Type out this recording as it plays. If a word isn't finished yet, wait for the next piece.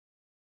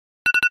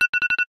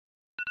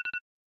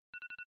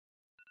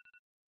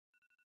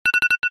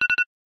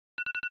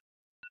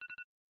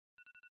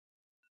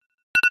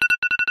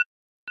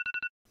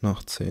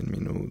Noch 10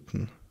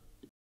 Minuten.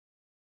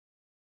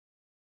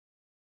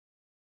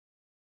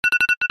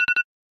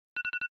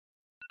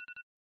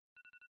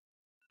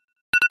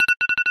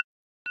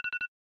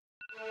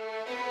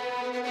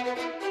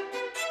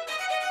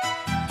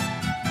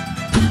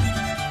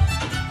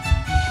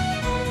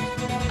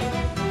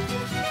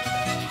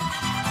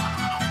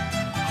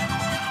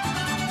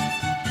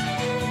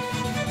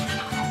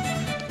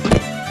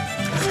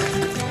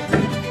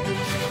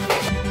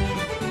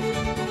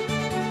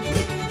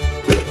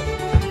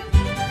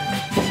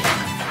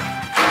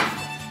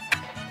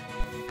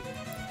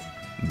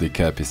 Die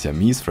Cap ist ja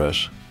mies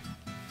fresh.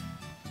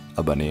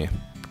 Aber nee.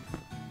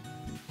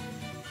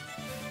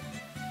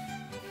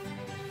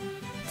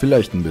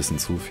 Vielleicht ein bisschen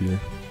zu viel.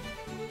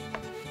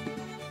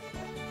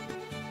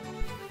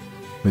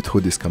 Mit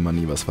Hoodies kann man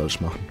nie was falsch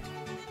machen.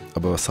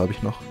 Aber was habe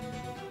ich noch?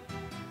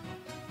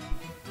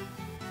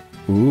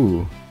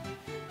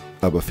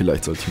 Aber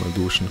vielleicht sollte ich mal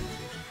duschen.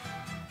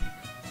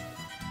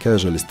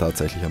 Casual ist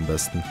tatsächlich am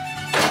besten.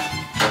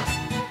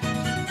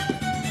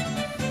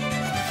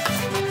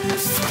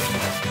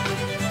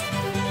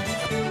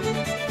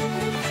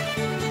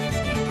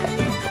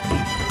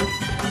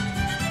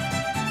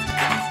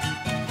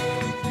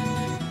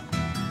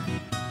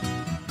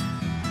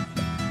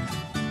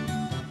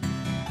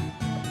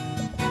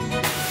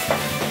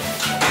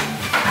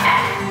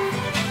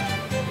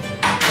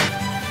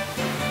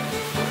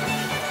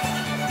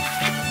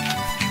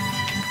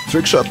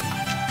 Trickshot.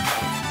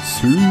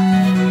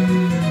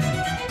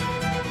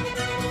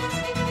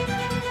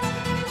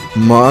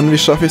 Mann, wie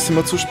schaffe ich es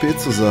immer zu spät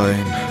zu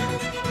sein?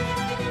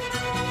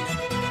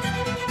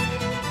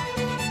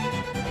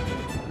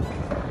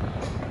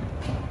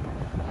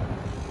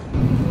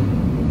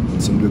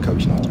 Zum Glück habe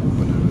ich noch die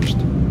U-Bahn erwischt.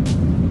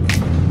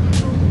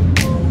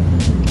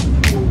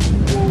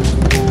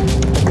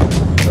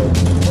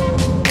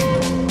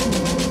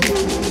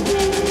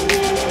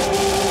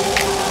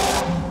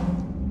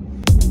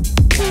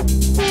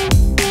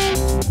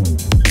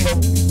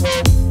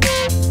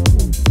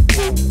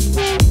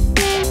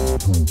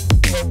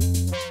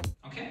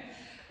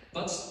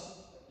 But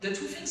the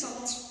two things are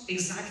not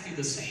exactly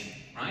the same,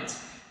 right?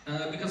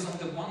 Because on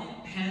the one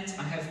hand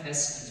I have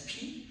S and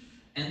P,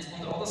 and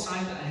on the other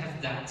side I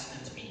have that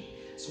and me.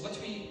 So what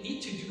we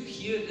need to do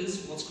here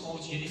is what's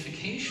called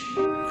unification.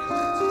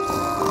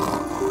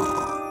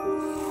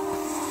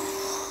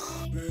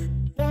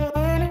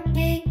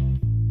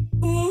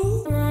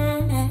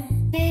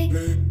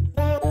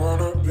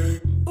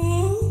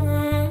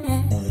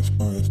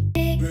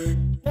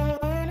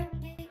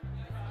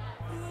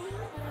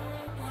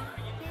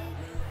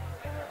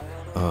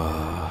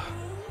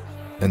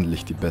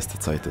 Endlich die beste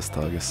Zeit des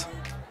Tages.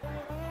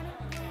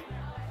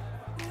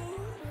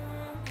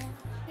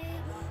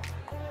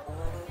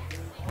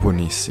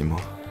 Buonissimo.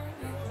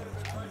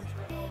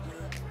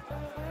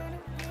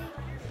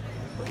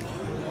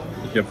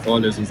 Ich habe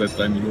Vorlesung seit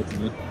 3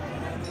 Minuten, ne?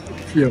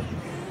 4.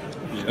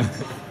 Ja.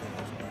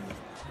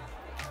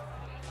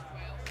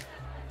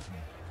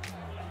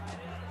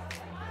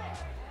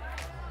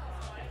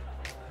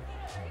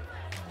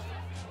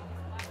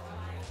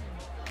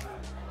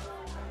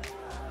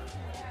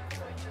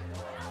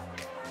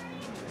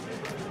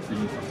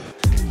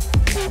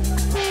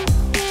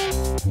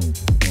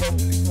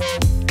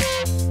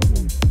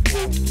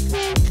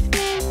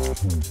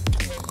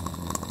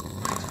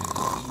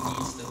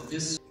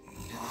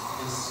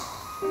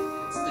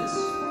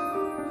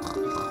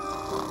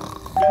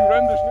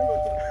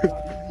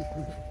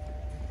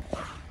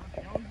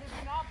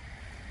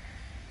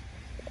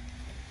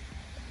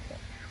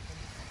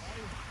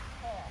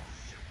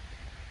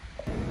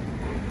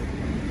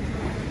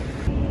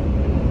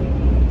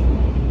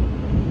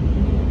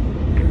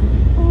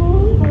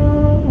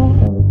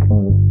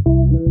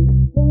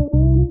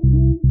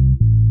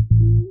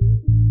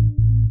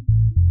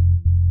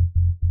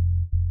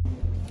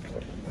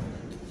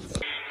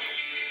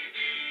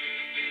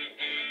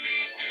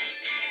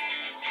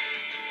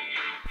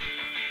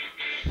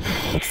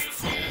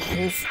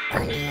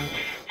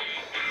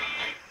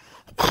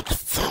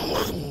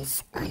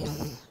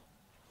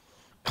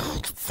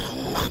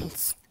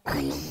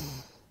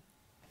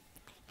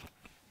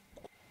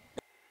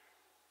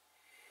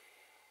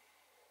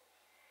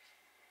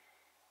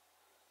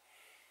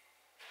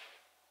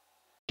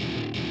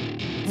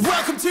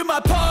 Welcome to my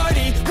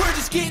party, we're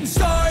just getting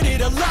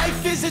started. A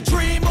life is a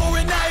dream or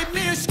a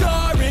nightmare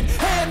scarring.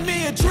 Hand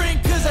me a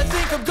drink cause I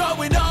think I'm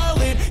going all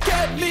in.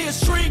 Get me a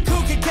shrink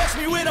who can catch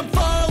me when I'm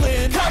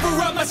falling.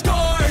 Cover up my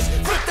scars,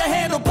 flip the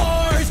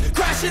handlebars.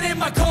 Crashing in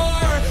my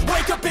car,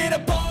 wake up in a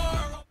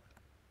bar.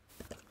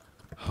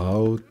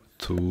 How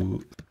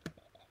to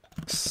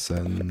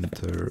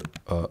center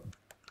a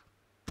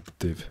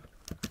div.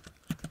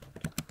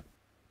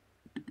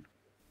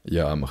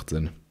 Ja, macht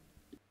Sinn.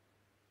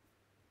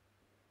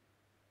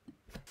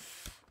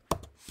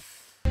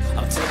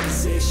 I'm taking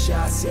 6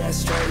 shots, yeah,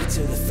 straight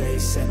to the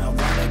face. And I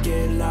wanna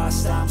get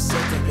lost, I'm sick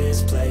of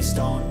this place.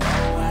 Don't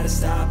know how to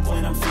stop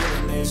when I'm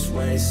feeling this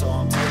way. So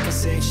I'm taking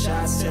 6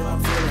 shots till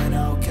I'm feeling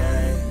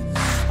okay.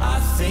 I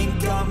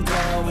think I'm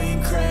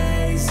going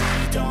crazy,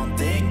 don't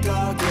think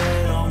I'll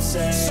get home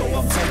safe. So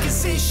I'm taking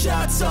 6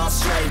 shots all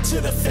straight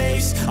to the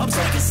face. I'm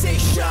taking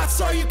 6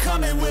 shots, are you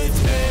coming with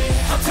me?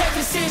 I'm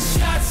taking 6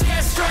 shots,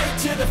 yeah, straight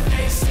to the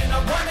face. And I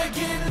wanna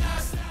get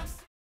lost.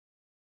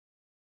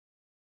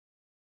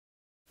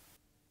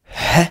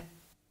 Hä?